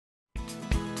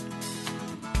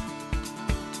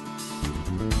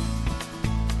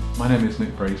My name is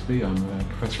Nick Braisby. I'm a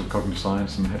Professor of Cognitive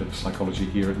Science and Head of Psychology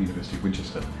here at the University of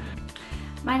Winchester.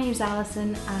 My name's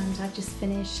Alison and I've just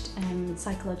finished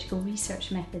Psychological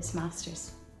Research Methods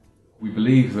Masters. We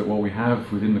believe that what we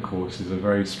have within the course is a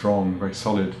very strong, very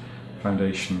solid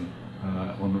foundation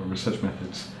on research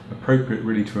methods, appropriate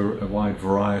really to a wide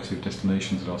variety of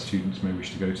destinations that our students may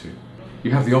wish to go to. You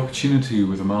have the opportunity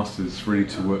with a Masters really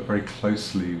to work very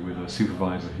closely with a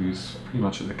supervisor who's pretty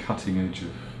much at the cutting edge of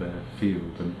their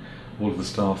field, and all of the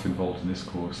staff involved in this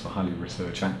course are highly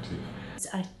research active.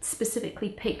 I specifically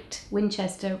picked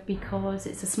Winchester because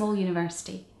it's a small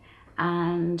university,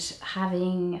 and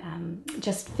having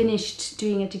just finished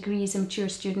doing a degree as a mature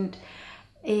student,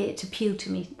 it appealed to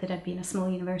me that I'd be in a small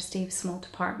university with small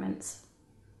departments.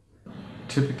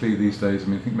 Typically these days,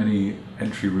 I think many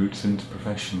entry routes into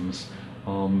professions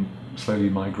are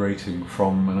slowly migrating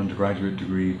from an undergraduate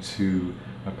degree to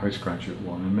a postgraduate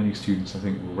one, and many students I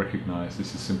think will recognise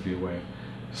this is simply a way of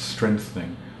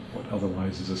strengthening what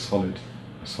otherwise is a solid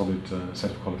set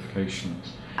of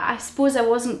qualifications. I suppose I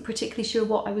wasn't particularly sure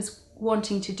what I was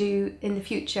wanting to do in the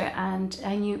future, and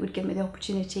I knew it would give me the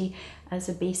opportunity as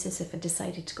a basis if I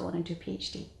decided to go on and do a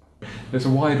PhD. There's a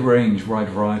wide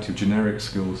variety of generic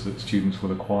skills that students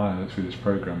will acquire through this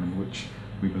programme, and which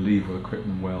we believe will equip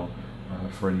them well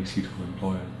for any suitable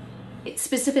employer. It's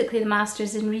specifically the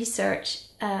Masters in Research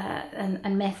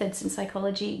and Methods in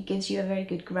Psychology gives you a very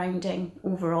good grounding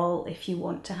overall if you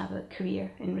want to have a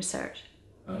career in research.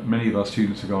 Many of our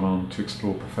students have gone on to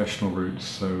explore professional routes,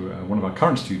 so one of our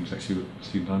current students, actually the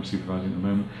student I'm supervising at the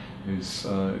moment, is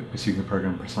pursuing the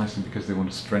programme precisely because they want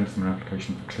to strengthen their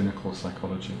application for clinical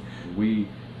psychology. We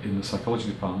in the psychology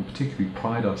department particularly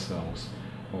pride ourselves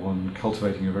on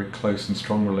cultivating a very close and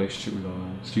strong relationship with our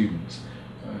students.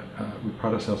 We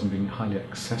pride ourselves on being highly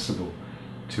accessible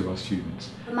to our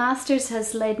students. The Masters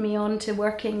has led me on to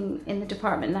working in the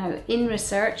department now in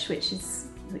research, which is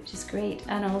great,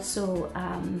 and also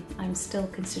I'm still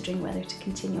considering whether to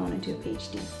continue on and do a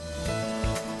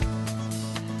PhD.